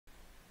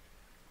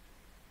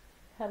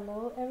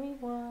Hello,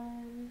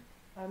 everyone.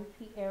 I'm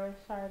Tiara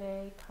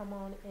Shardé. Come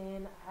on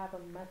in. I have a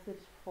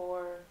message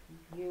for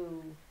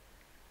you.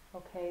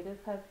 Okay, this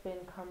has been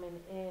coming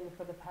in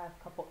for the past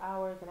couple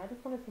hours, and I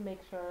just wanted to make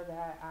sure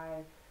that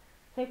I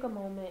take a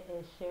moment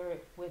and share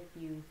it with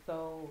you.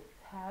 So,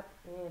 tap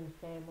in,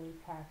 family,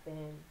 tap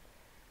in.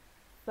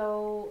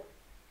 So,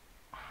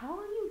 how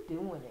are you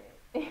doing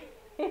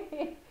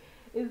it?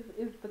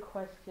 is the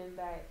question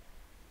that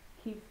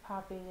keeps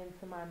popping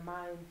into my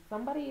mind.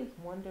 Somebody is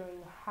wondering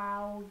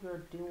how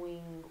you're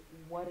doing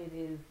what it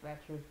is that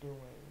you're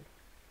doing.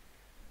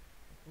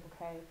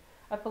 Okay?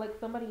 I feel like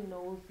somebody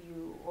knows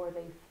you or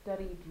they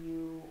studied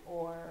you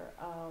or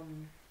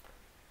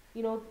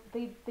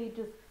they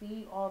just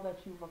see all that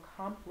you've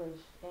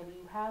accomplished and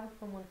you have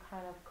someone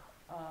kind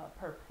of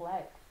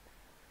perplexed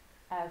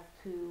as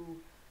to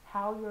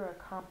how you're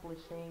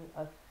accomplishing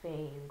a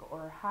thing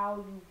or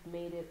how you've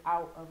made it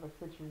out of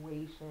a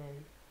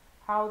situation.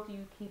 How do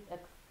you keep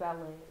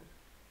excelling?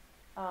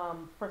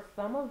 For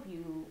some of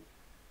you,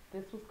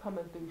 this was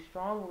coming through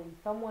strongly.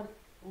 Someone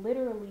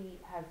literally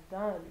has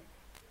done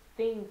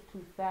things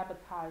to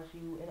sabotage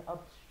you and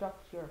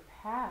obstruct your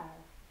path.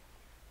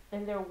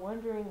 And they're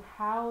wondering,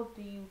 how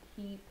do you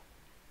keep,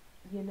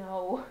 you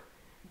know,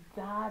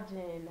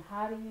 dodging?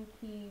 How do you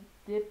keep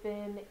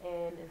dipping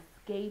and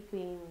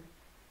escaping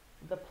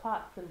the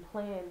plots and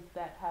plans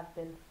that have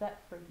been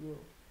set for you?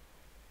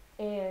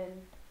 And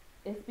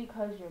it's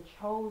because you're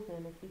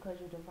chosen, it's because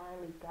you're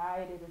divinely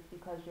guided, it's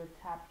because you're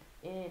tapped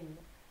in.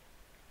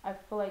 I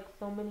feel like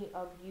so many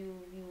of you,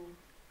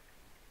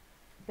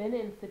 you've been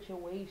in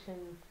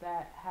situations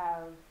that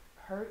have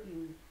hurt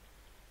you,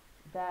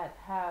 that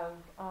have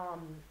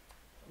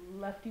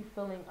left you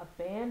feeling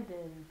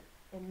abandoned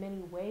in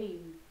many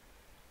ways.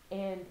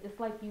 And it's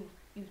like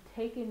you've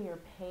taken your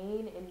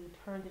pain and you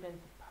turned it into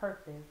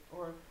purpose,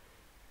 or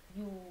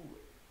you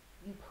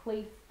you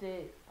placed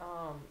it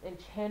and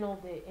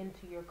channeled it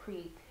into your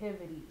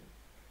creativity.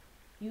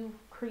 You've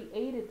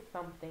created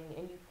something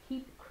and you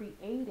keep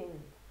creating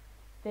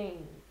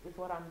things is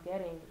what I'm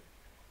getting.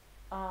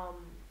 Um,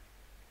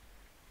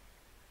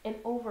 and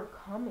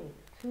overcoming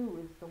too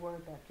is the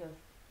word that just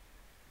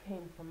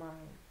came to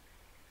mind.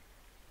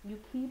 You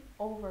keep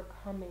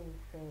overcoming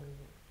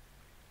things,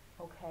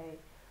 okay?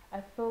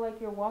 I feel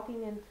like you're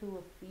walking into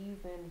a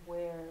season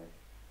where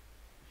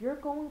you're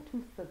going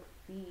to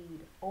succeed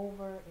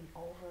over and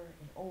over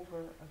and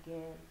over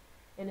again.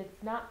 And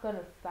it's not going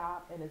to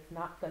stop and it's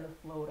not going to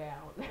slow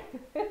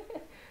down.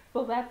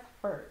 So that's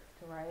first,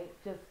 right?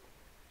 Just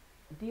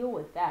deal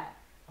with that,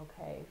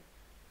 okay?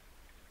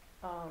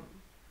 Um,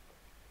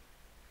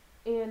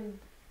 and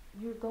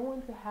you're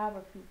going to have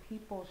a few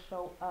people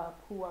show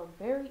up who are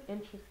very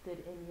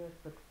interested in your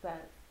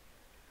success.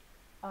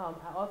 I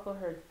also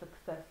heard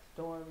success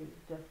story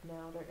just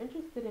now. They're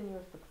interested in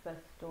your success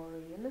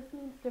story, and this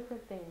means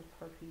different things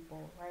for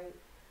people, right?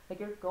 Like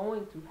you're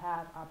going to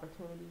have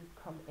opportunities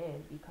come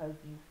in because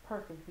you've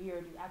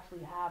persevered. You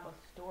actually have a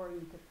story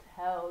to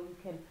tell. You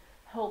can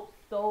help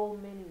so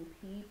many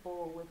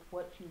people with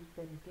what you've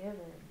been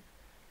given,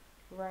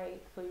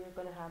 right? So you're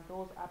going to have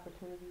those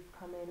opportunities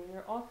come in, and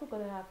you're also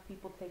going to have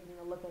people taking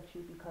a look at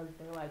you because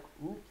they're like,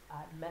 oops,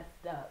 I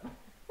messed up.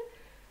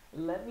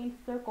 Let me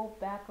circle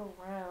back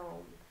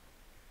around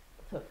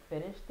to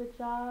finish the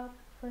job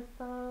for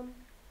some,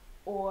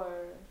 or,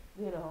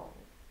 you know,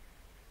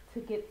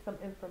 to get some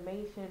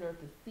information or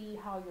to see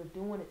how you're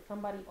doing it.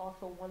 Somebody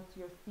also wants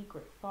your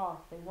secret sauce.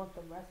 They want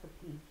the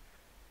recipe,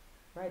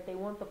 right? They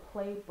want the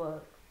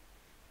playbook.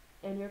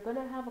 And you're going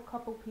to have a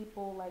couple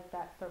people like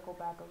that circle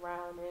back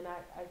around. And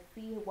I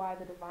see why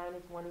the divine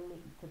is wanting me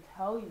to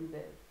tell you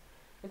this.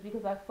 It's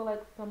because I feel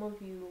like some of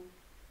you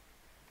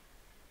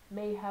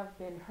may have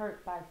been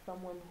hurt by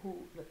someone who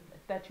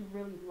that you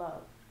really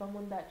love,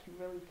 someone that you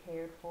really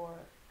cared for,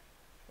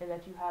 and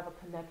that you have a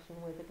connection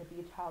with. It could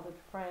be a childhood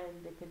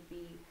friend, it could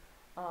be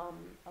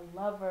a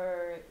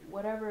lover,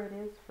 whatever it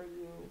is for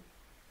you.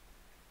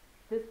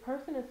 This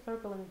person is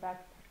circling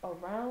back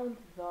around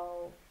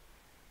though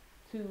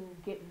to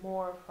get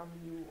more from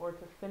you or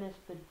to finish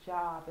the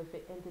job if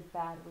it ended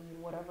badly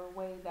in whatever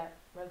way that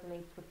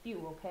resonates with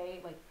you, okay?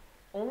 Like,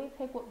 only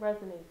take what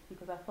resonates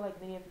because I feel like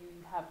many of you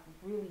have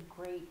really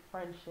great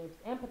friendships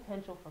and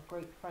potential for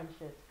great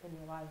friendships in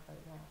your life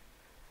right now.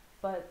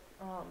 But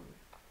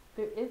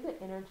there is an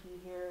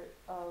energy here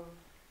of,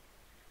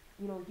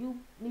 you know, you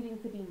needing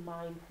to be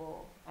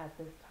mindful at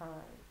this time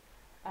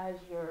as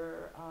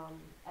you're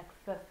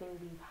accessing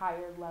these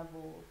higher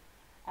levels,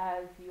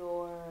 as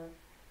you're,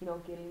 you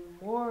know, getting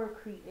more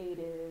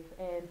creative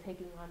and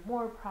taking on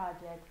more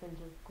projects and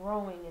just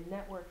growing and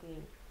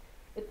networking.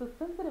 It's a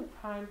sensitive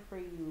time for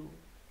you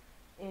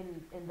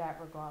in that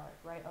regard,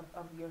 right?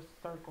 Of your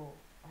circle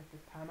at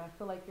this time. I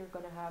feel like you're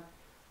gonna have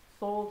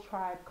soul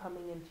tribe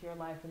coming into your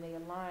life and they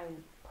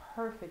align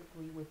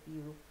perfectly with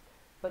you,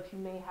 but you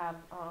may have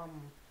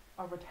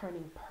a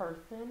returning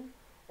person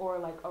or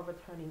like a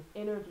returning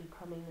energy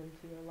coming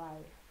into your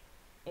life.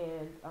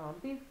 And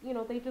these, you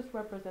know, they just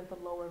represent the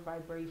lower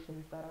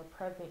vibrations that are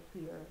present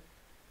here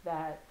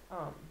that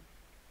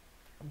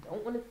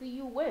don't want to see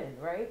you win,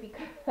 right?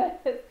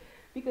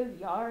 Because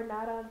y'all are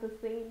not on the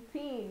same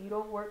team. You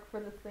don't work for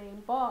the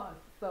same boss.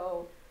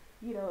 So,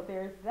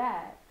 there's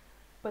that.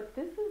 But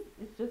this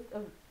is just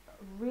a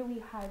really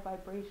high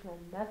vibrational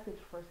message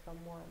for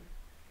someone.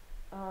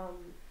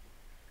 Um,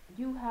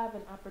 you have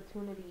an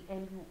opportunity,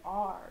 and you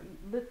are.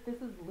 This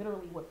is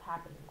literally what's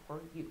happening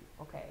for you.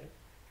 Okay,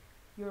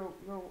 you're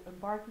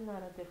embarking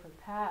on a different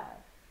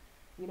path.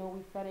 We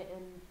said it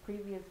in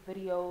previous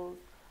videos.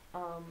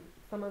 Um,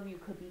 some of you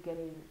could be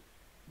getting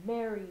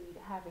married,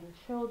 having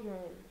children,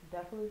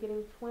 definitely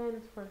getting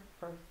twins for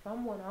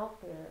someone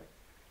out there,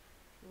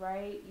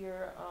 right?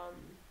 You're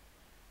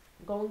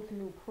going to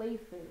new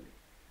places.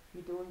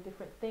 You're doing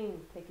different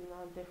things, taking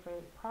on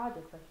different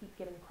projects. I keep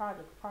getting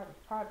projects,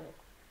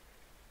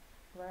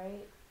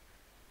 right?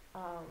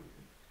 Um,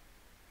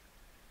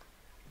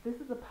 this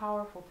is a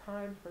powerful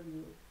time for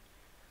you,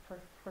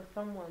 for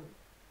someone,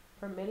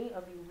 for many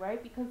of you,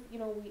 right? Because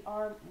we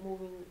are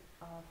moving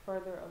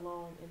further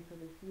along into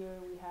this year.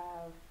 We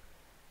have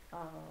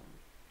um,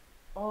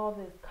 all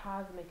this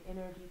cosmic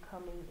energy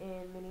coming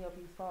in. Many of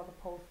you saw the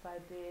post I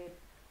did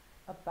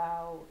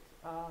about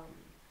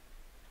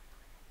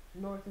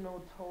North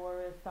Node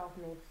Taurus, South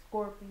Node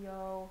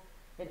Scorpio,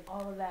 and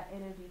all of that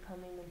energy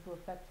coming into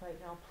effect right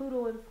now.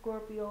 Pluto and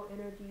Scorpio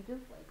energy,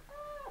 just like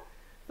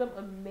some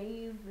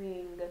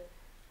amazing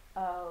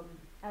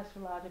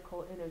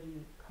astrological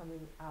energy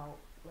coming out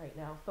right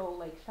now. So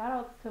like shout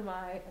outs to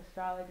my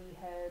astrology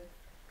heads.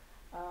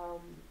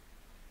 Um,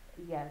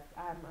 yes,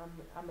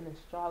 I'm an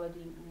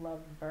astrology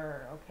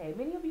lover. Okay,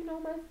 many of you know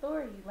my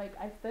story. Like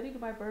I studied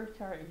my birth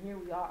chart, and here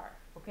we are.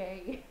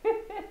 Okay,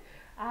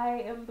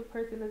 I am the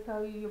person to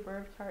tell you your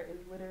birth chart is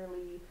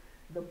literally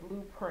the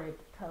blueprint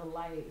to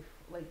life.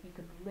 Like you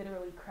could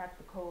literally crack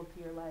the code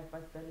to your life by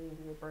studying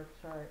your birth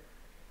chart.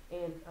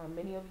 And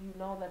many of you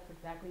know that's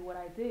exactly what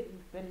I did.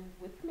 You've been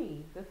with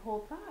me this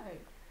whole time,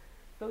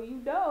 so you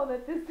know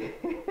that this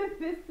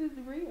this is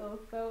real.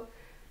 So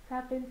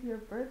tap into your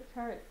birth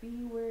chart,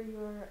 see where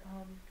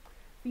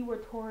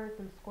Taurus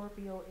and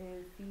Scorpio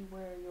is, see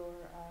where your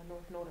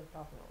North Node and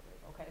South Node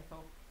is. Okay, so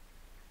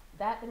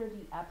that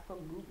energy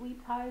absolutely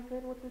ties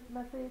in with this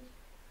message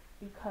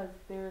because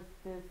there's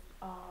this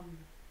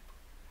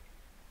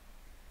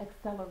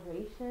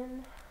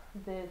acceleration,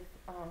 this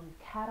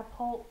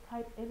catapult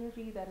type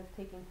energy that is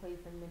taking place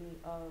in many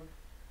of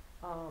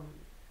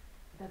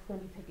that's going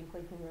to be taking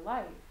place in your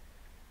life.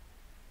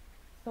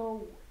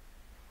 So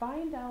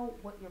find out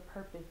what your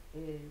purpose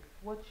is,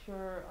 what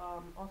your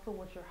also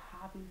what your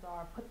hobbies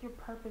are. Put your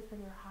purpose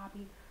and your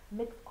hobby,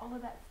 mix all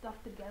of that stuff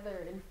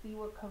together and see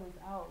what comes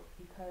out,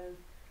 because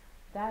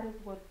that is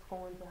what's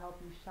going to help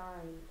you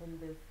shine in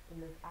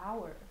this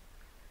hour.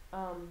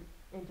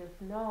 And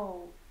just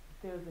know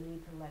there's a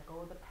need to let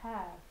go of the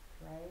past,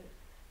 right?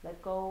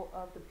 Let go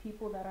of the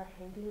people that are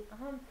hanging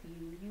on to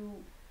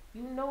you.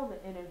 You know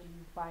the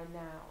energies by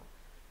now.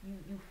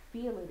 You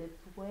feel it.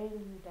 It's weighing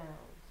you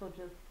down. So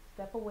just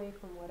step away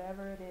from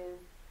whatever it is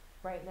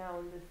right now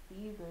in this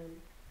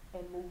season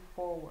and move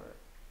forward.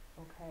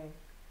 Okay?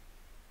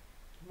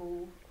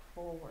 Move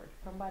forward.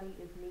 Somebody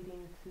is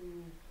needing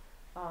to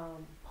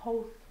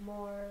post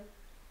more,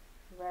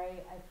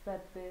 right? I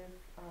said this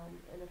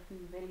in a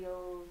few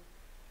videos,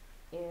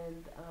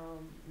 and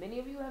many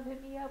of you have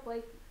hit me up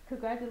like,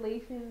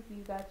 congratulations,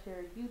 you got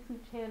your YouTube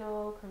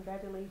channel,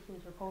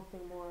 congratulations, you're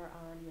posting more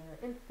on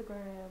your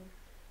Instagram.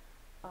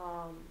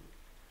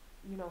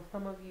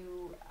 Some of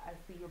you, I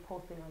see you're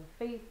posting on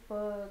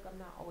Facebook. I'm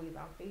not always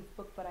on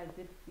Facebook, but I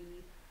did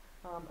see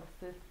a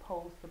sis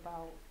post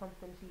about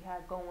something she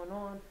had going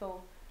on.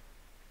 So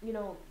you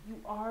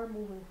are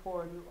moving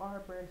forward, you are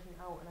branching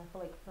out, and I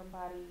feel like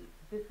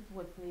this is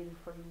what's needed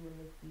for you in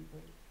this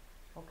season.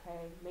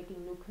 Okay,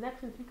 making new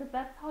connections, because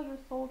that's how your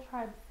soul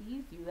tribe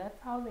sees you. That's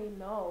how they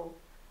know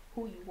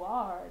who you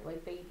are.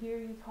 Like they hear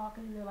you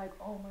talking and they're like,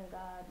 oh my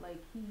God,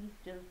 like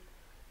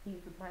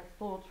he's my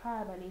soul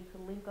tribe. I need to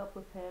link up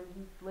with him.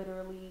 He's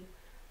literally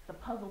the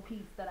puzzle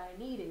piece that I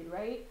needed,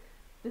 right?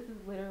 This is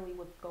literally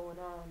what's going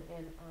on.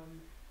 And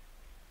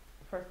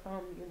for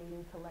some, you're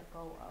needing to let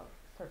go of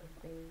certain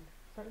things,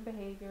 certain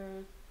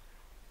behaviors.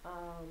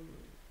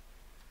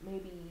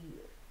 Maybe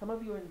some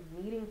of you are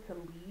needing to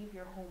leave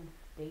your home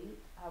state.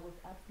 I was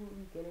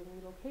absolutely getting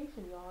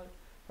relocation, y'all,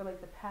 for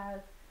like the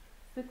past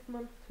 6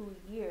 months to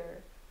a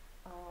year.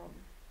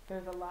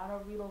 There's a lot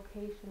of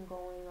relocation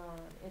going on.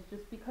 It's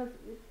just because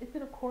it's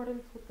in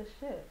accordance with the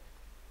shift.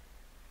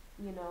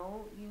 You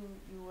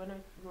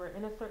were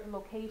in a certain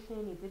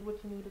location, you did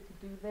what you needed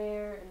to do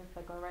there, and it's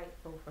like, all right,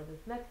 so for this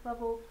next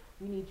level,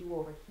 we need you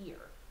over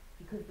here,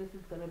 because this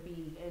is going to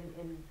be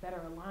in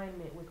better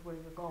alignment with where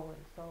you're going.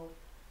 So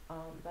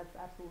that's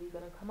absolutely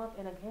going to come up.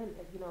 And again,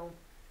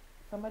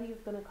 somebody is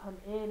going to come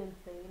in and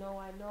say,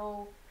 I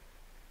know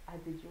I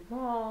did you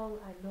wrong,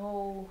 I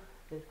know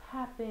this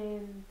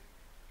happened,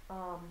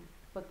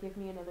 but give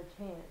me another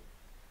chance.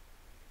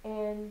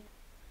 And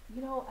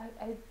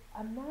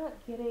I'm not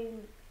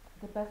getting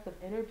the best of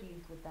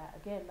energies with that.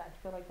 Again, I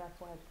feel like that's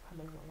why it's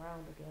coming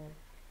around again,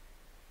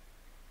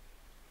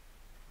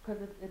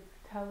 because it's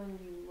telling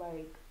you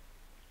like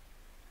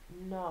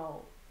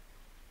no.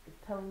 It's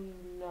telling you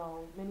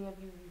no. Many of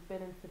you, you've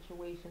been in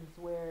situations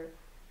where,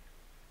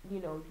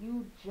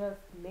 you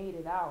just made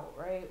it out,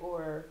 right?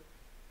 Or,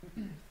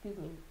 excuse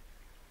me,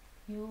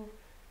 you've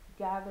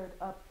gathered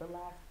up the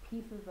last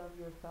pieces of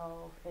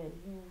yourself and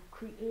you've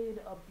created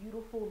a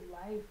beautiful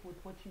life with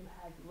what you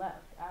had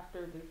left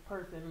after this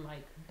person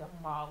like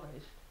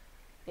demolished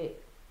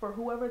it. For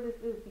whoever this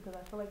is, because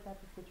I feel like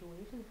that's a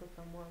situation for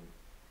someone,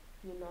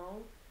 you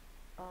know?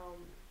 Um,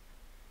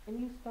 and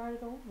you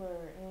started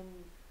over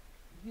and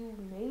you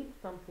made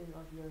something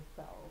of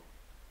yourself.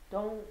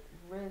 Don't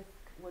risk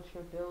what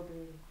you're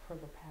building for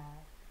the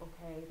past,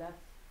 okay?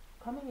 That's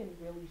coming in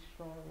really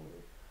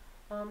strongly.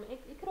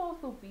 It could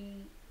also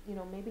be,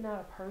 maybe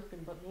not a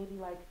person, but maybe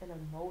like an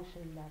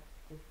emotion that's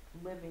just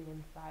living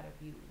inside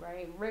of you,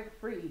 right? Rent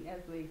free, as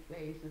they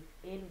say, it's just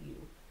in you.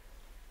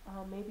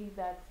 Maybe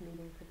that's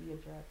needing to be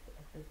addressed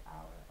at this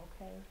hour,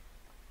 okay?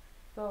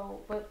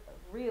 So, but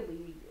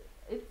really,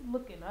 it's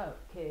looking up,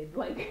 kid.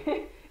 Like,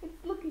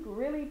 it's looking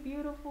really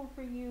beautiful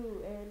for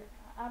you. And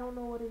I don't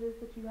know what it is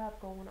that you have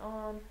going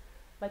on.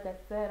 Like I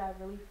said, I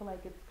really feel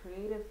like it's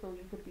creative. So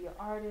you could be an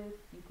artist,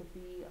 you could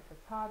be a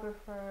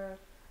photographer,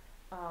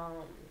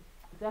 um,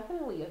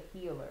 definitely a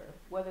healer.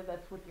 Whether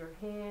that's with your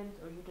hands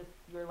or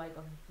you're like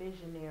a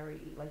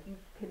visionary. Like you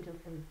can just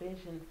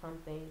envision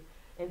something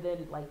and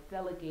then like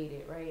delegate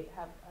it, right?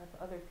 Have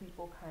other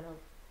people kind of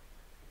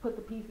put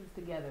the pieces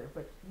together.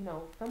 But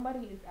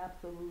somebody is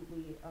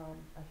absolutely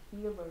a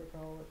healer,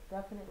 though.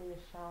 Definitely a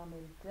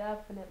shaman,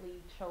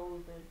 definitely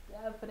chosen,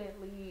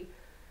 definitely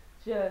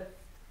just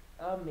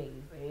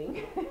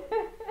amazing.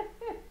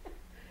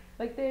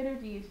 Like the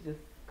energy is just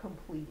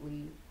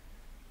completely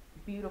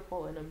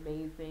beautiful and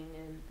amazing.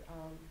 And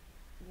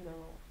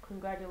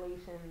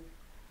congratulations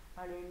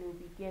on your new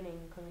beginning.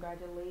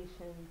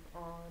 Congratulations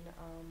on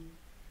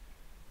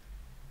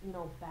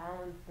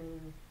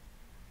balancing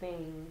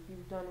things.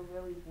 You've done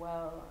really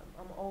well.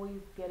 I'm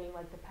always getting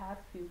like the past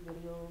few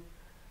videos,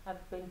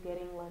 I've been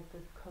getting like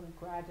this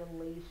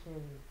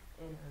congratulations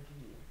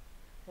energy,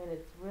 and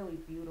it's really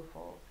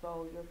beautiful.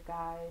 So your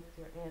guides,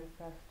 your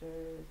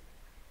ancestors,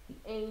 the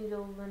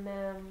angels in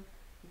them,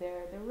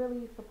 they're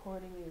really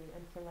supporting you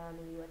and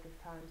surrounding you at this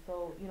time.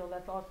 So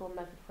that's also a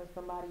message for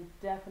somebody.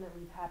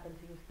 Definitely tap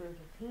into your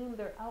spiritual team.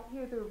 They're out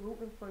here. They're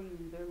rooting for you.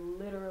 They're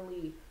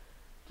literally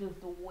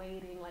just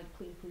waiting, like,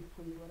 please, please,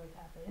 please let her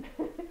tap in.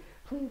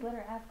 Please let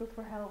her ask us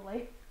for help.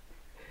 Like,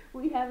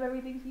 we have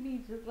everything she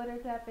needs. Just let her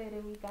tap in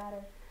and we got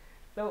her.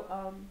 So,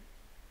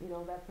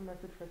 that's a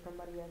message for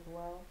somebody as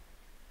well.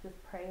 Just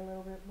pray a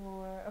little bit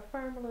more,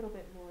 affirm a little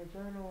bit more,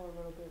 journal a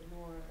little bit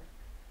more.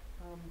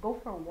 Go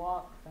for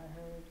walks, I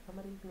heard.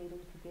 Somebody's needing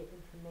to get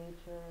into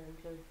nature and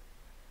just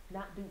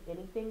not do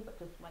anything, but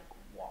just, like,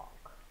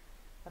 walk.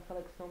 I feel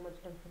like so much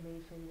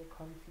information will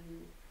come to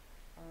you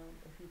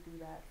if you do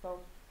that. So,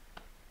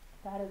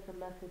 that is the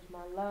message,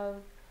 my love.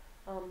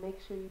 Make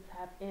sure you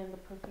tap in. The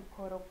Pussy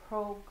Portal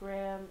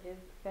program is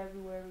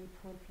February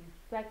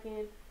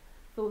 22nd.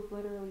 So it's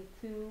literally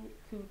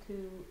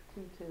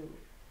 22222.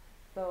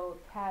 So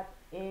tap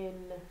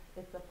in.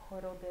 It's a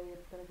portal day.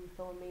 It's going to be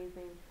so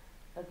amazing.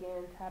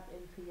 Again, tap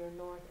into your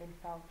north and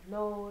south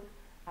node.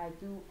 I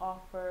do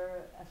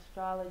offer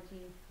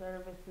astrology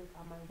services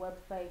on my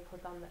website.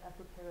 Click on the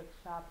esoteric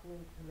shop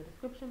link in the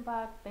description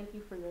box. Thank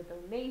you for your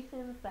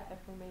donations. That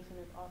information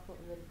is also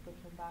in the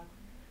description box.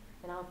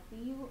 And I'll see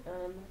you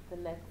in the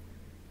next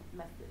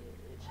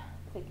message.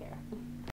 Take care.